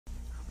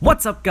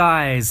What's up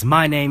guys,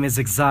 my name is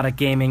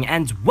ExxotikGaming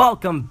and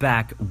welcome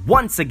back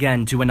once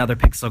again to another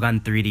Pixel Gun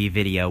 3D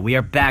video. We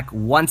are back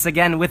once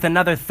again with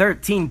another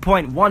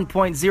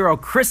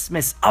 13.1.0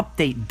 Christmas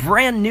update,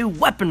 brand new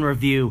weapon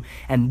review,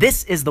 and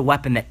this is the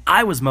weapon that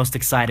I was most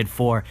excited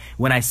for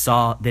when I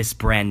saw this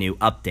brand new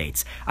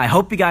update. I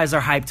hope you guys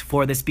are hyped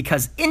for this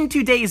because in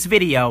today's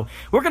video,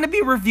 we're going to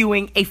be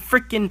reviewing a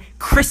freaking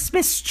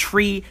Christmas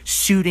tree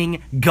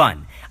shooting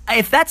gun.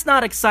 If that's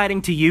not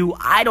exciting to you,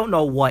 I don't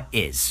know what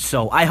is.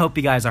 So I hope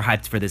you guys are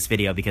hyped for this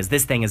video because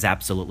this thing is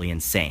absolutely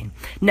insane.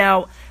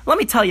 Now, let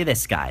me tell you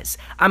this, guys.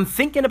 I'm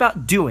thinking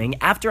about doing,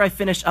 after I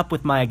finish up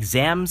with my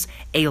exams,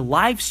 a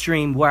live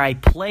stream where I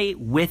play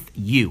with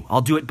you.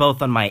 I'll do it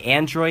both on my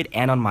Android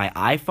and on my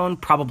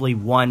iPhone, probably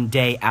one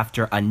day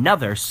after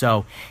another.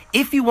 So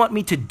if you want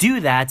me to do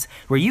that,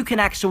 where you can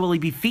actually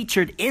be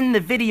featured in the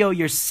video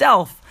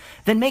yourself,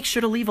 then make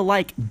sure to leave a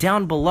like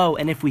down below,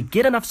 and if we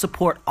get enough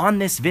support on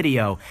this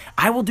video,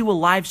 I will do a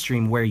live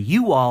stream where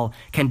you all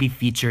can be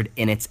featured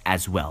in it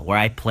as well, where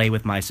I play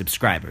with my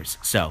subscribers.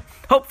 So,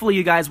 hopefully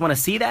you guys want to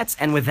see that,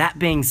 and with that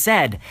being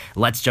said,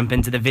 let's jump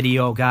into the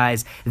video,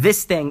 guys.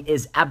 This thing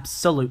is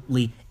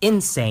absolutely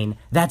insane.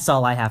 That's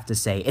all I have to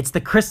say. It's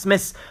the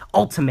Christmas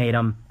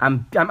Ultimatum.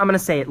 I'm gonna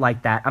say it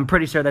like that. I'm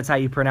pretty sure that's how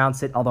you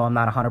pronounce it, although I'm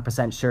not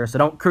 100% sure, so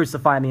don't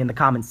crucify me in the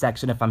comment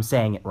section if I'm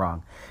saying it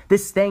wrong.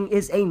 This thing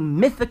is a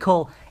mythical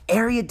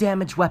area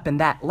damage weapon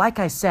that, like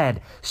I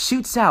said,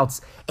 shoots out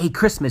a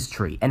Christmas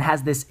tree and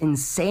has this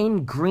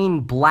insane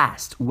green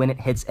blast when it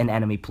hits an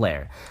enemy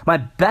player. My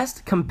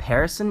best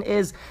comparison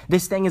is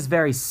this thing is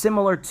very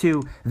similar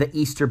to the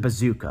Easter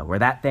bazooka, where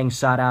that thing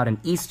shot out an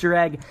Easter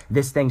egg,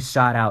 this thing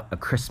shot out a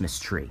Christmas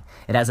tree.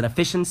 It has an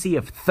efficiency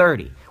of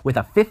 30 with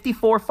a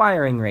 54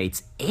 firing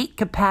rates, 8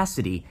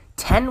 capacity,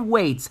 10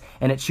 weights,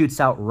 and it shoots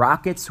out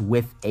rockets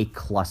with a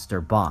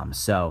cluster bomb.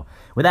 So,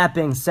 with that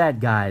being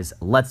said, guys,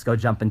 let's go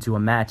jump into a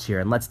match here,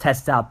 and let's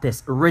test out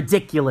this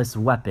ridiculous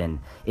weapon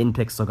in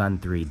Pixel Gun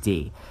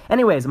 3D.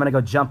 Anyways, I'm going to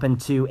go jump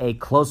into a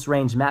close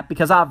range map,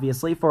 because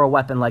obviously, for a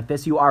weapon like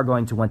this, you are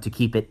going to want to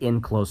keep it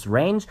in close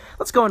range.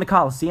 Let's go into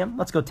Coliseum,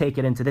 let's go take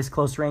it into this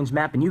close range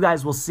map, and you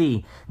guys will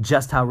see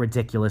just how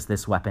ridiculous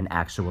this weapon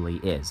actually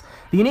is.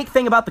 The unique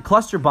thing about the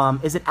cluster bomb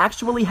is it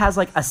actually has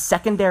like a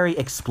secondary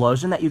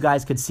explosion that you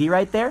guys could see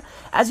right there.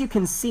 As you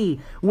can see,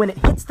 when it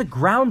hits the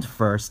ground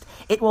first,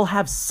 it will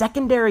have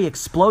secondary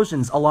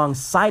explosions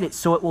alongside it,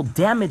 so it will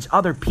damage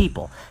other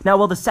people. Now,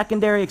 will the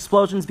secondary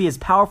explosions be as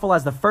powerful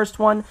as the first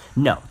one?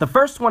 No. The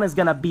first one is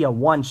going to be a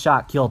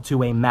one-shot kill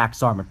to a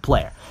max armored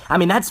player. I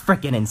mean, that's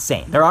freaking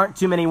insane. There aren't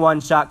too many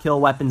one-shot kill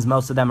weapons.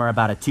 Most of them are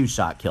about a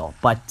two-shot kill.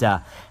 But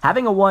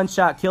having a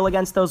one-shot kill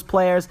against those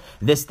players,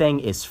 this thing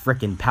is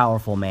freaking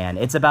powerful, man.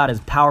 It's about as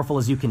powerful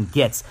as you can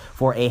get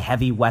for a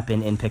heavy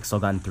weapon in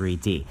Pixel Gun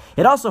 3D.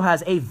 It also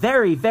has a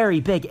very, very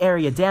big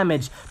area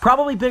damage,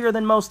 probably bigger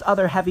than most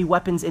other heavy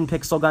weapons in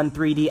Pixel Gun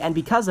 3D, and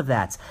because of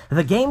that,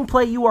 the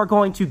gameplay you are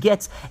going to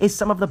get is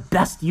some of the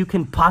best you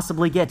can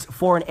possibly get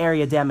for an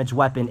area damage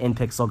weapon in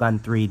Pixel Gun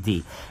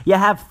 3D. You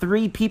have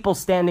 3 people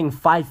standing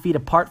 5 feet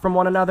apart from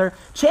one another.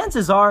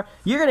 Chances are,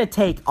 you're going to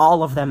take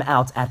all of them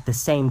out at the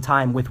same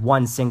time with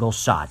one single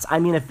shot. I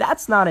mean, if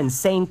that's not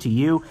insane to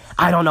you,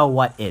 I don't know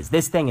what is.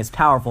 This thing is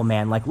powerful,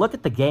 man. Like, look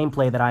at the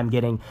gameplay that I'm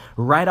getting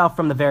right off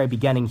from the very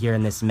beginning here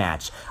in this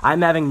match.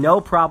 I'm having no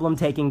problem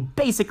taking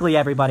basically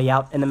everybody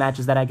out in the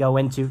matches that I go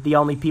into. The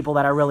only people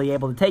that are really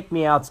able to take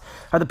me out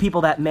are the people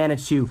that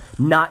manage to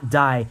not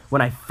die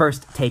when I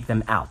first take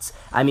them out.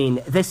 I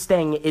mean, this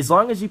thing, as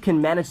long as you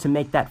can manage to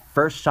make that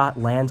first shot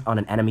land on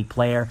an enemy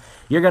player,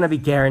 you're going to be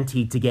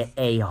guaranteed to get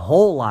a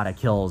whole lot of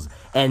kills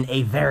in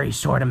a very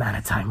short amount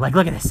of time. Like,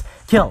 look at this.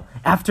 Kill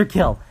after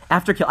kill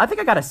after kill. I think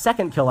I got a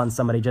second kill on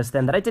somebody just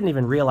then that I didn't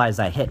even realize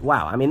I hit.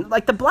 Wow. I mean,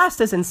 like, the blast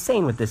is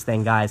insane with this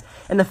thing, guys.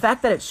 And the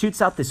fact that it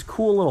shoots out this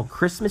cool little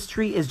Christmas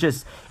tree is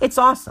just, it's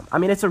awesome. I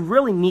mean, it's a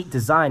really neat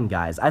design,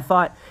 guys. I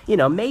thought, you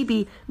know,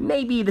 maybe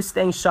this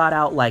thing shot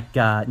out like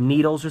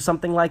needles or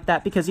something like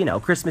that, because, you know,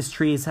 Christmas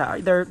trees,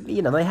 they're,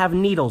 you know, they have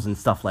needles and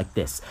stuff like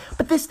this.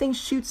 But this thing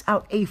shoots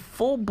out a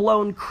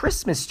full-blown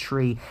Christmas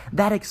tree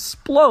that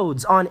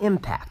explodes on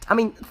impact. I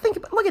mean,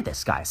 look at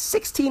this, guys.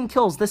 16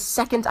 kills the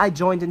second I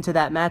joined into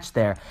that match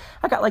there.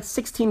 I got like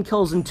 16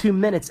 kills in 2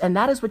 minutes, and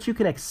that is what you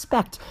can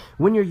expect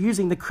when you're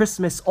using the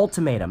Christmas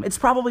Ultimatum. It's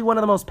probably one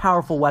of the most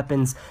powerful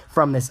weapons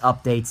from this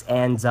update,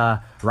 and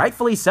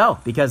rightfully so,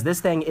 because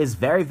this thing is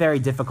very, very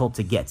difficult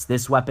to get.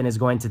 This weapon is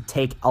going to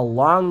take a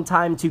long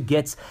time to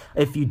get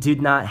if you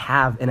did not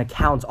have an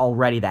account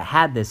already that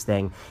had this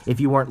thing, if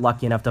you weren't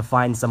lucky enough to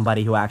find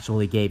somebody who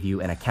actually gave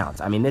you an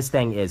account. I mean, this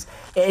thing is,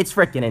 it's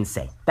freaking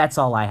insane. That's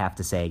all I have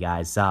to say,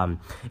 guys.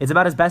 It's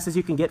about as best as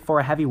you can get for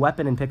a heavy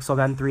weapon in Pixel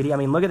Gun 3D. I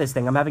mean, look at this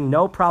thing. I'm having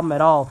no problem at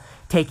all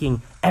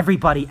taking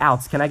everybody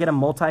out. Can I get a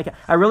multi?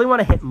 I really want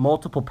to hit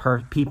multiple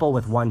people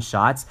with one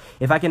shot.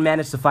 If I can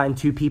manage to find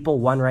 2 people,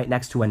 one right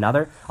next to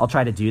another, I'll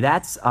try to do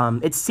that.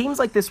 It seems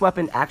like this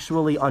weapon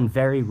actually, on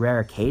very rare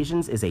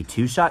occasions, is a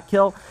 2-shot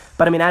kill.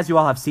 But I mean, as you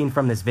all have seen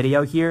from this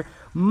video here,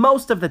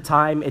 most of the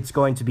time it's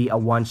going to be a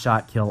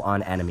one-shot kill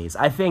on enemies.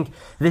 I think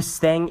this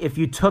thing, if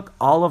you took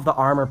all of the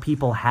armor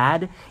people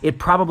had, it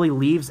probably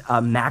leaves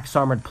a max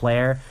armored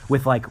player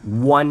with like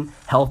 1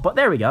 health. But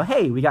there we go.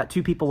 Hey, we got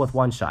 2 people with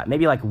 1 shot,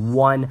 maybe like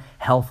 1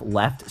 health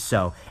left.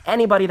 So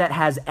anybody that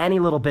has any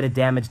little bit of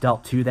damage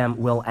dealt to them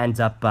will end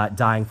up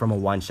dying from a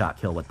one-shot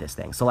kill with this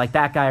thing. So like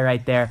that guy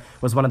right there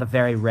was one of the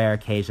very rare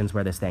occasions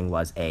where this thing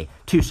was a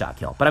 2-shot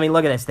kill. But I mean,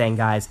 look at this thing,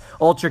 guys.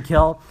 Ultra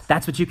kill,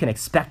 that's what you can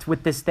expect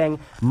with this thing.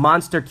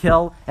 Monster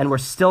kill, and we're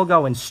still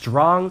going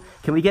strong.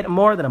 Can we get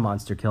more than a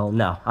monster kill?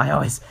 No.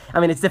 I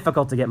mean, it's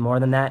difficult to get more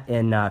than that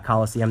in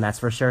Coliseum, that's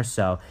for sure.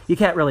 So you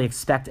can't really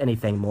expect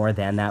anything more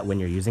than that when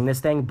you're using this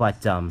thing.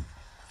 But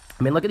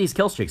I mean, look at these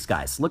kill streaks,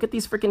 guys. Look at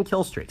these freaking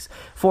kill streaks.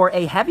 For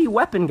a heavy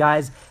weapon,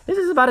 guys, this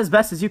is about as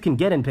best as you can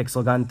get in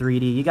Pixel Gun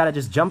 3D. You gotta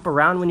just jump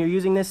around when you're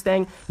using this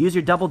thing. Use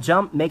your double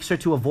jump. Make sure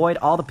to avoid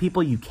all the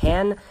people you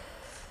can.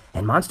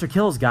 And monster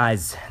kills,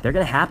 guys, they're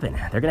going to happen.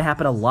 They're going to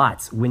happen a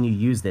lot when you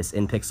use this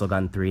in Pixel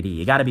Gun 3D.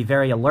 You got to be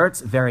very alert,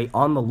 very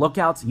on the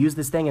lookout. Use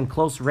this thing in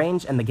close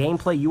range, and the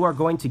gameplay you are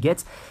going to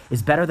get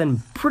is better than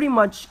pretty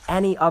much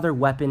any other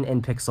weapon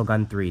in Pixel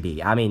Gun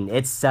 3D. I mean,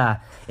 it's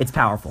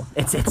powerful.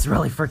 It's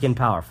really freaking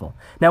powerful.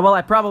 Now, will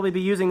I probably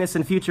be using this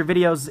in future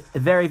videos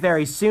very,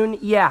 very soon?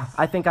 Yeah,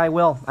 I think I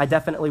will. I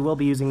definitely will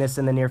be using this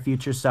in the near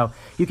future, so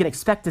you can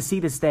expect to see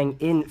this thing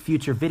in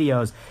future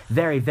videos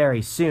very,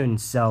 very soon.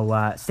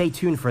 So stay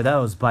tuned for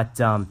those. But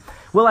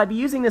will I be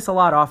using this a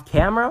lot off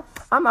camera?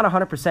 I'm not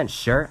 100%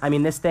 sure. I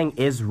mean, this thing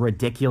is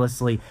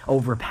ridiculously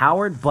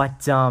overpowered,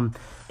 but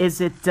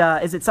is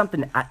it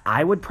something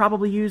I would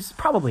probably use?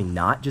 Probably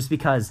not, just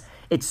because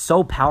it's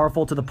so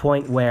powerful to the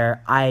point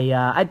where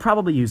I'd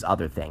probably use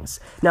other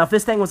things. Now, if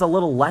this thing was a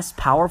little less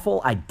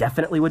powerful, I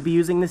definitely would be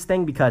using this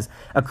thing, because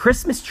a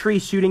Christmas tree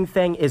shooting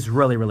thing is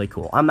really, really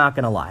cool. I'm not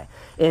gonna lie.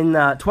 In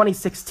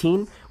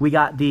 2016, we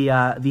got the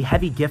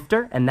Heavy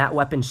Gifter, and that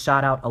weapon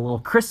shot out a little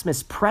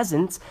Christmas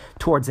present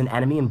towards an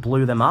enemy and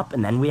blew them up.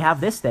 And then we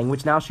have this thing,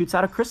 which now shoots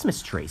out a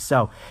Christmas tree.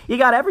 So you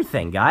got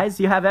everything, guys.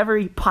 You have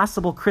every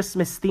possible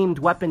Christmas-themed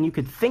weapon you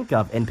could think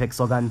of in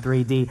Pixel Gun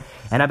 3D.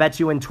 And I bet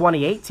you in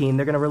 2018,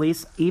 they're going to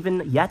release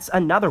even yet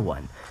another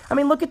one. I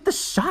mean, look at the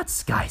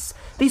shots, guys.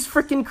 These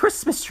freaking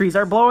Christmas trees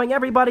are blowing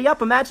everybody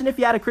up. Imagine if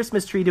you had a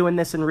Christmas tree doing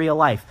this in real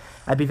life.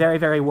 I'd be very,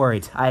 very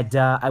worried.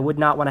 I would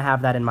not want to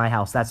have that in my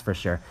house, that's for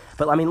sure.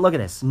 But I mean, look at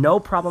this. No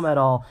problem at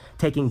all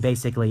taking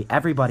basically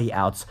everybody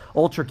out.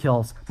 Ultra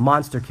kills,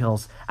 monster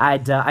kills.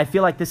 I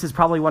feel like this is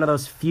probably one of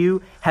those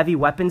few heavy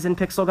weapons in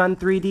Pixel Gun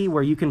 3D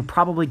where you can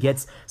probably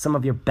get some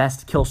of your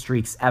best kill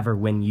streaks ever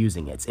when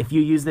using it. If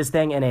you use this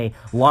thing in a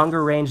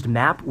longer ranged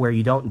map where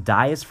you don't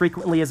die as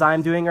frequently as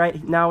I'm doing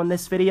right now in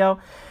this video,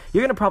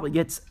 you're going to probably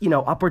get, you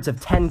know, upwards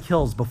of 10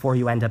 kills before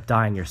you end up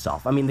dying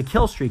yourself. I mean, the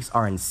kill streaks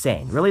are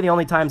insane. Really, the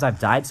only times I've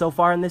died so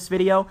far in this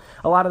video,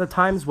 a lot of the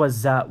times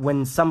was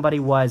when somebody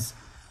was,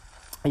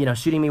 you know,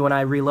 shooting me when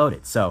I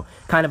reloaded. So,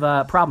 kind of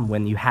a problem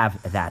when you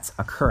have that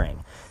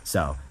occurring.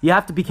 So, you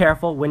have to be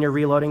careful when you're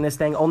reloading this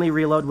thing. Only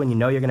reload when you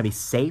know you're going to be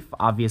safe.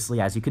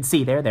 Obviously, as you could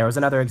see there was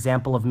another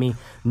example of me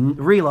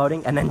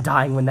reloading and then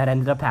dying when that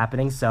ended up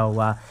happening.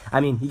 So, I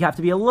mean, you have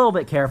to be a little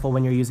bit careful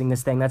when you're using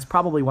this thing. That's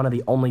probably one of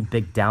the only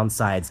big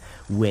downsides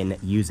when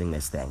using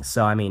this thing.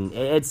 So, I mean,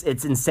 it's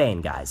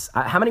insane, guys.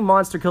 How many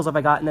monster kills have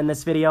I gotten in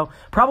this video?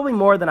 Probably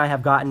more than I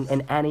have gotten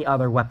in any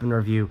other weapon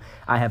review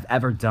I have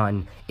ever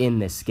done in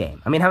this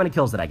game. I mean, how many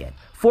kills did I get?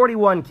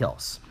 41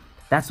 kills.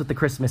 That's what the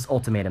Christmas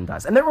Ultimatum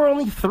does. And there were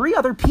only 3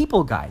 other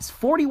people, guys.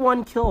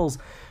 41 kills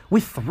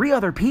with 3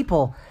 other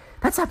people.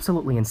 That's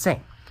absolutely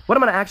insane. What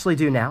I'm going to actually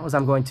do now is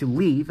I'm going to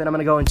leave, and I'm going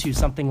to go into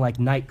something like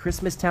Night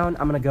Christmas Town.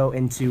 I'm going to go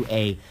into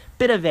a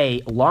bit of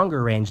a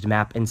longer ranged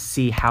map and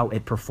see how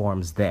it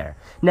performs there.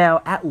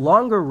 Now, at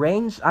longer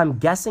range, I'm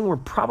guessing we're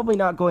probably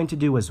not going to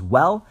do as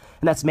well,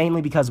 and that's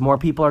mainly because more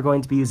people are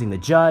going to be using the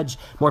Judge,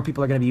 more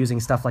people are going to be using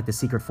stuff like the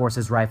Secret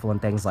Forces rifle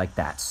and things like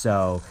that.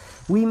 So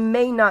we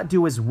may not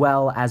do as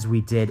well as we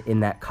did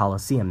in that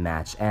Coliseum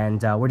match,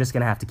 and we're just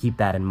going to have to keep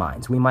that in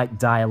mind. We might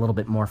die a little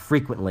bit more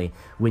frequently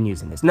when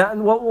using this.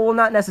 We'll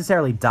not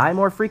necessarily die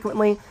more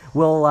frequently,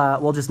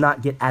 we'll just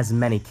not get as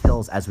many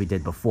kills as we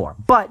did before.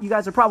 But you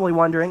guys are probably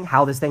wondering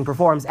how this thing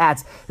performs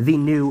at the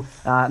new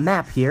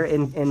map here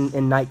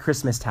in Night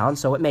Christmas Town,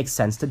 so it makes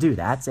sense to do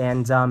that,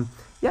 and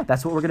yeah,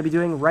 that's what we're going to be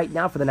doing right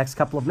now for the next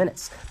couple of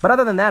minutes. But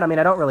other than that, I mean,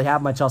 I don't really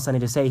have much else I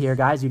need to say here,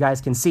 guys. You guys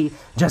can see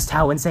just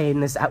how insane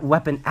this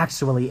weapon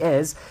actually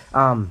is.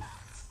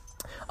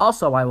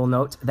 Also, I will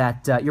note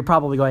that you're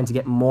probably going to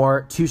get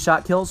more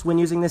 2-shot kills when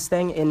using this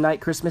thing in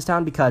Night Christmas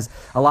Town, because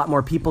a lot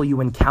more people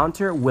you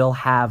encounter will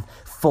have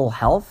full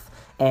health.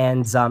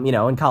 And, you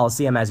know, in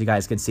Coliseum, as you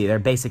guys could see there,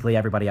 basically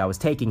everybody I was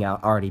taking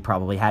out already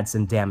probably had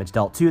some damage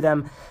dealt to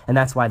them, and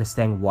that's why this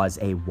thing was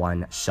a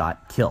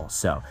 1-shot kill.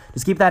 So,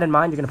 just keep that in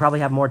mind. You're going to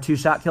probably have more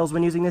 2-shot kills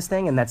when using this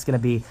thing, and that's going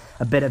to be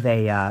a bit of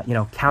a, you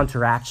know,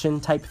 counteraction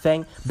type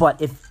thing. But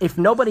if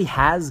nobody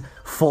has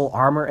full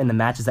armor in the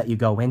matches that you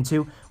go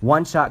into,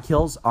 one-shot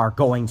kills are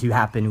going to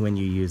happen when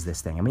you use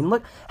this thing. I mean,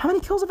 look, how many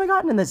kills have I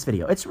gotten in this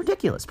video? It's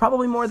ridiculous.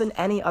 Probably more than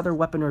any other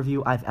weapon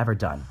review I've ever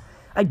done.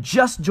 I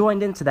just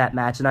joined into that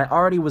match, and I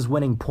already was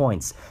winning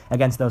points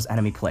against those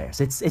enemy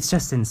players. It's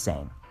just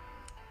insane.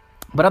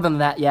 But other than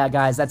that, yeah,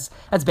 guys, that's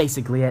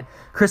basically it.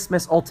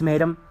 Christmas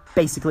Ultimatum,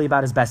 basically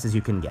about as best as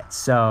you can get.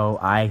 So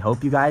I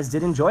hope you guys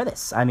did enjoy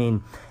this. I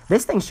mean,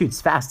 this thing shoots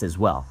fast as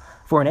well.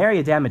 For an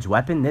area damage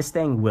weapon, this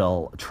thing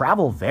will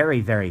travel very,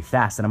 very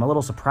fast, and I'm a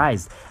little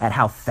surprised at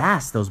how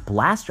fast those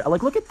blasts...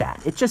 Like, look at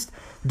that. It just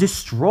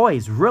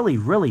destroys really,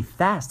 really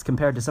fast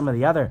compared to some of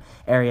the other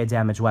area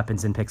damage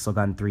weapons in Pixel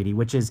Gun 3D,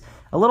 which is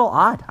a little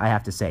odd, I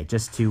have to say,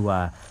 just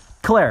to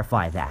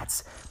clarify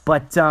that.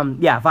 But,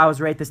 yeah, if I was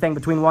to rate this thing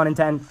between 1 and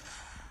 10,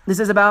 this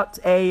is about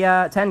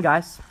a 10,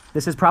 guys.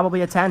 This is probably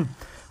a 10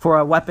 for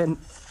a weapon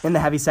in the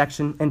heavy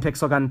section in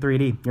Pixel Gun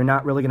 3D. You're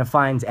not really going to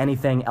find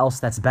anything else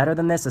that's better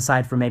than this,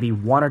 aside from maybe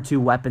 1 or 2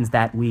 weapons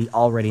that we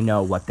already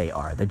know what they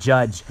are. The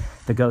Judge,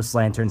 the Ghost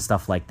Lantern,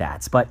 stuff like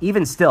that. But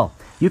even still,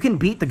 you can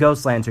beat the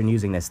Ghost Lantern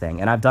using this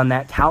thing, and I've done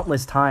that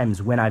countless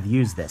times when I've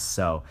used this,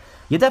 so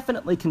you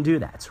definitely can do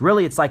that.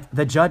 Really, it's like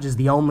the Judge is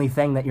the only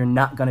thing that you're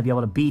not going to be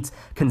able to beat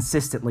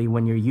consistently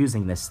when you're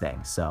using this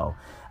thing. So,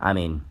 I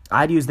mean,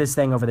 I'd use this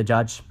thing over the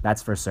Judge,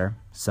 that's for sure.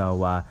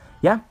 So,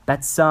 yeah,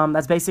 that's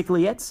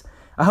basically it.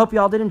 I hope you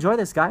all did enjoy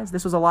this, guys.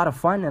 This was a lot of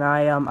fun, and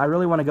I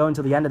really want to go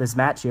until the end of this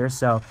match here,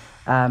 so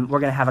we're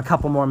going to have a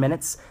couple more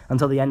minutes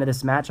until the end of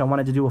this match. I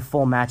wanted to do a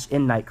full match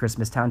in Night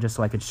Christmas Town just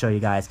so I could show you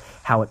guys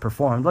how it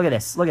performed. Look at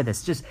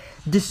this, just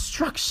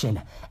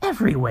destruction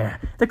everywhere.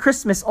 The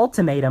Christmas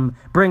Ultimatum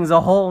brings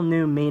a whole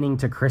new meaning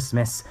to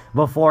Christmas.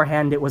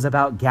 Beforehand, it was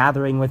about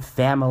gathering with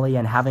family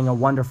and having a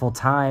wonderful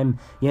time,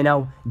 you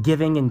know,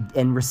 giving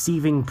and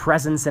receiving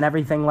presents and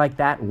everything like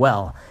that.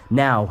 Well,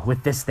 now,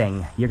 with this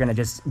thing, you're going to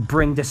just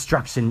bring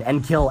destruction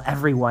and kill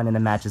everyone in the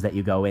matches that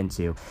you go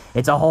into.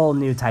 It's a whole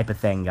new type of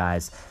thing,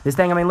 guys. This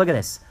thing, I mean, look at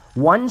this.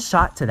 One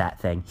shot to that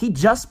thing. He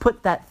just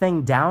put that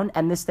thing down,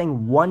 and this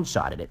thing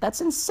one-shotted it.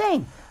 That's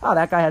insane. Oh,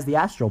 that guy has the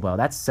Astral Bow.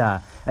 That's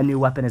a new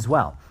weapon as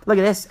well. Look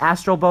at this.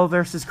 Astral Bow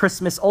versus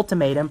Christmas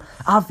Ultimatum.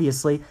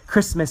 Obviously,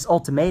 Christmas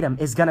Ultimatum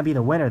is going to be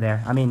the winner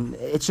there. I mean,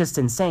 it's just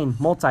insane.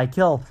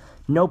 Multi-kill,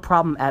 no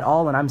problem at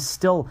all, and I'm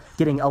still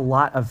getting a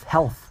lot of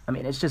health. I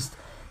mean,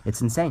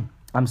 it's insane.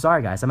 I'm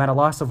sorry, guys. I'm at a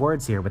loss of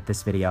words here with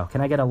this video.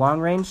 Can I get a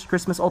long-range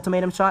Christmas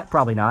Ultimatum shot?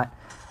 Probably not.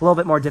 A little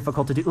bit more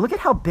difficult to do. Look at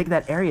how big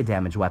that area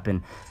damage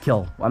weapon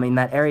kill. I mean,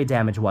 that area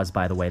damage was,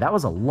 by the way. That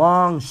was a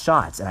long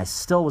shot, and I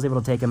still was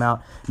able to take him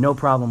out. No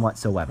problem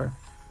whatsoever.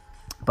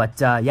 But,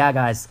 yeah,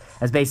 guys,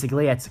 that's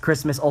basically it. It's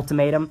Christmas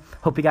Ultimatum.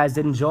 Hope you guys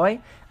did enjoy.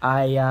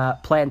 I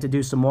plan to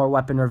do some more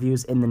weapon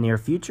reviews in the near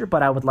future,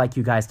 but I would like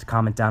you guys to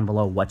comment down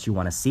below what you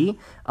want to see.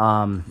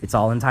 It's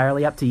all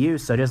entirely up to you,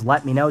 so just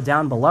let me know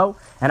down below,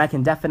 and I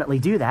can definitely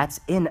do that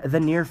in the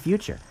near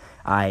future.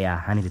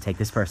 I need to take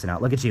this person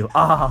out. Look at you.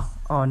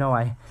 Oh no,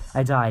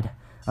 I died.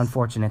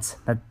 Unfortunate.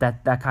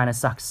 That kind of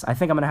sucks. I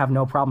think I'm going to have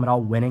no problem at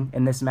all winning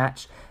in this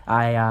match.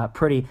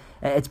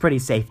 It's pretty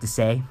safe to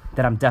say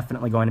that I'm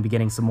definitely going to be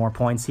getting some more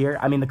points here.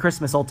 I mean, the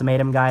Christmas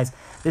Ultimatum, guys,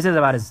 this is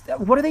about as...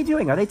 What are they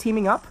doing? Are they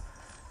teaming up?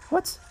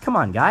 What? Come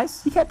on,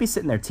 guys. You can't be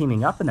sitting there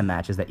teaming up in the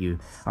matches that you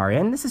are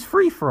in. This is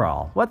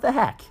free-for-all. What the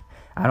heck?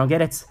 I don't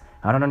get it.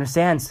 I don't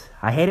understand.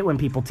 I hate it when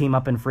people team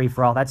up in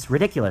free-for-all. That's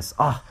ridiculous.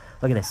 Oh,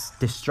 look at this.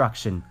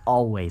 Destruction.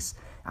 Always.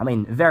 I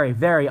mean, very,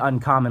 very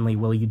uncommonly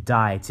will you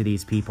die to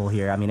these people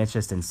here. I mean, it's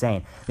just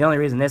insane. The only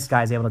reason this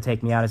guy's able to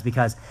take me out is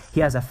because he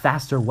has a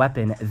faster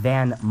weapon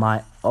than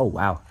my... Oh,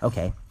 wow.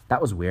 Okay.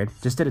 That was weird.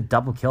 Just did a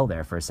double kill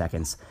there for a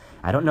second.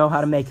 I don't know how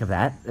to make of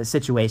that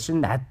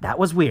situation. That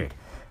was weird.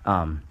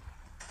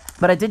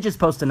 But I did just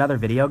post another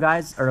video,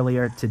 guys,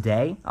 earlier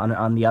today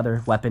on the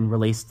other weapon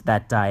released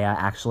that I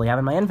actually have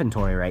in my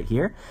inventory right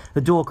here.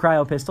 The dual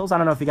CRYO pistols. I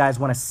don't know if you guys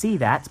want to see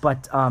that,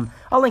 but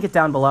I'll link it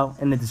down below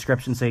in the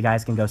description so you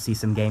guys can go see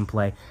some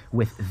gameplay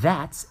with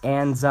that.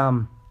 And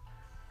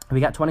we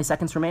got 20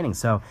 seconds remaining,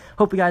 so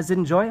hope you guys did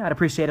enjoy. I'd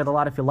appreciate it a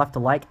lot if you left a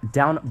like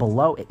down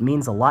below. It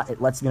means a lot.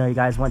 It lets me know you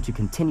guys want to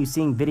continue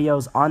seeing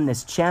videos on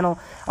this channel.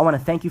 I want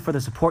to thank you for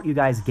the support you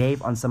guys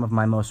gave on some of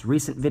my most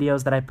recent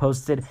videos that I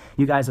posted.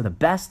 You guys are the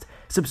best.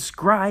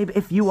 Subscribe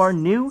if you are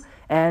new,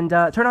 and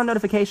turn on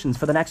notifications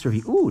for the next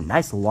review. Ooh,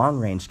 nice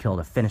long-range kill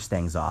to finish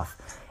things off.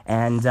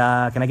 And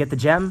can I get the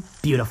gem?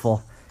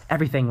 Beautiful.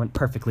 Everything went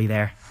perfectly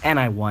there, and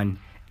I won.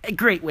 A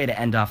great way to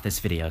end off this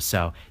video.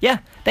 So,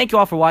 yeah, thank you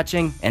all for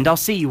watching, and I'll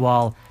see you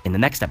all in the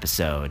next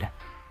episode.